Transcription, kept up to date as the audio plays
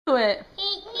Do it.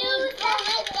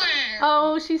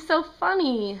 Oh, she's so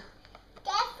funny.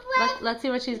 Let's see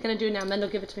what she's gonna do now. Mendel,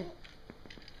 give it to me.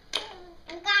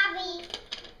 Gavi.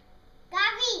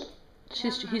 Gavi.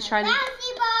 He's trying to.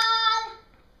 Bouncy ball.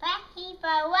 Bouncy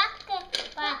ball.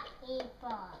 Bouncy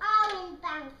ball. Orange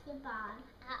bouncy ball.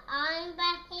 Orange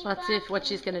bouncy ball. Let's see what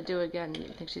she's gonna do again. You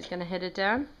think she's gonna hit it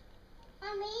down?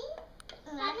 Mommy,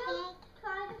 I don't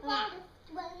try to find a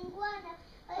swing one.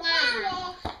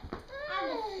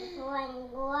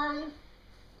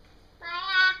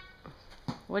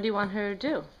 What do you want her to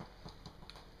do?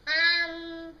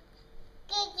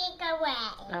 Take it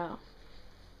away. Oh.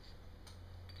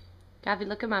 Gavi,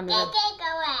 look at mommy. Take it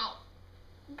away.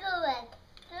 Do it.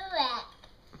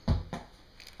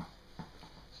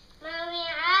 Mommy,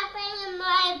 open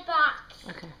my box.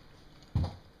 Okay.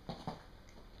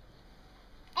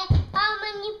 How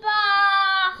many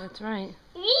box? That's right.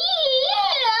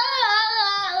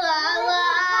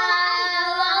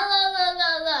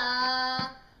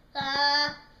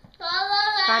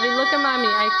 Gavi, look at mommy.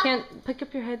 I can't pick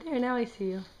up your head there. Now I see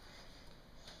you.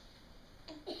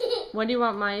 What do you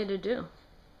want Maya to do?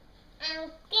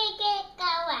 Take it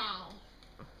away.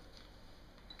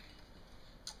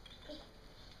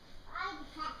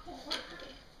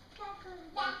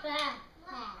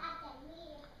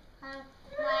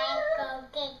 Michael,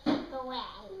 get it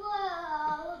away.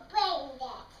 Whoa, bring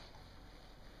it.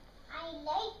 I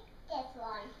like this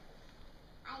one.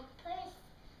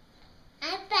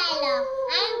 I'm Bello.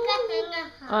 I'm getting a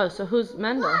hug. Oh, so who's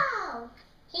Mendel? Wow.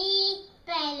 He's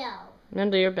Bello.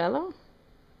 Mendel, you're Bello?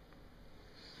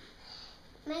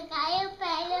 My guy is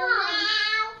Bello.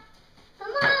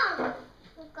 Come on.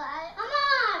 Come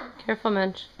on. Careful,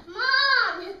 Mensch. Come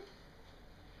on.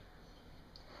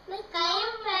 My guy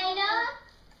is Bello.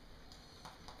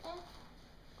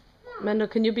 Mendel,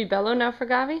 can you be Bello now for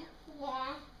Gavi?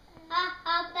 Yeah.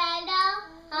 Bello.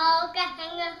 Oh,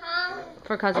 getting a hug.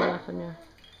 For Cousin Muffin, yeah.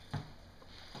 Do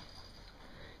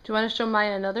you want to show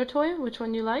Maya another toy? Which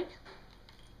one you like?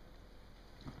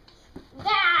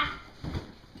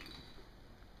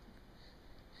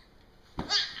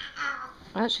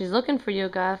 Oh, she's looking for you,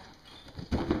 Gav.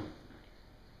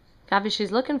 Gavi,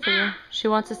 she's looking for you. She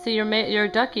wants to see your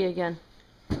ducky again.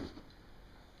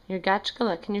 Your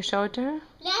Gachkala. Can you show it to her?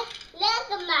 Look at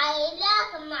Maya.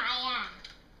 Look at Maya.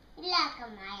 Look at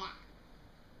Maya.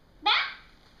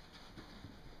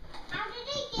 How did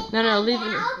he get No, leave it.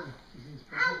 Everyone,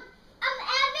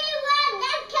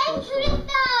 let's came to the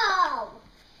stove.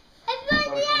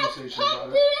 Everyone, yes, came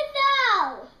to the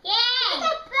stove. Yeah. Look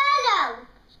at Bello.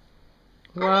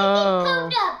 Whoa. How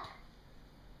did he covered up?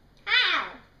 How?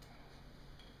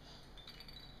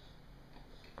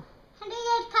 How did he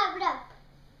covered up?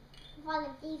 One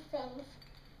of these things.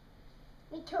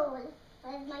 My tool.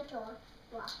 Where's my tool?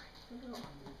 Block.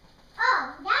 Oh,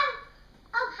 that.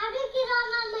 Oh, how did it get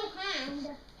all on my hand?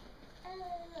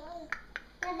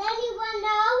 Does anyone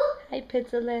know? Hi,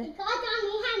 Pizzle. It got on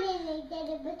my hand and they did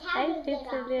it, but how Hi, did it get off my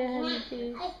Pizzle, hand? honey.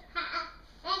 How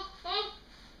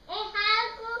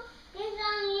get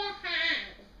on your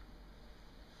hand?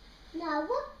 No.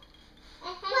 What?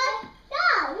 No.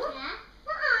 Yeah.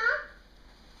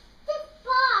 This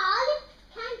ball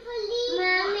can't believe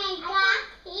that.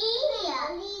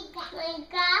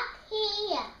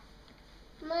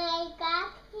 My God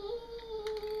here.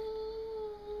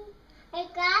 I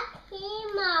got here,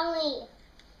 Mommy.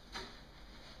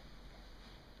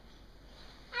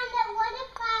 And then what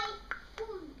if I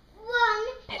run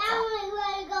and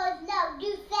where it goes? No, do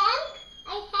send? I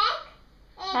heck?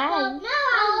 Hi. No,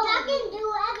 I'm talking to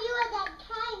everyone that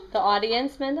came. The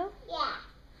audience, Mendel? Yeah,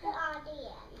 the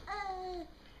audience.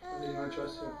 Do you not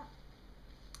trust her?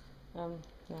 No.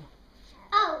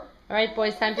 Oh. All right,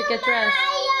 boys, time to get dressed.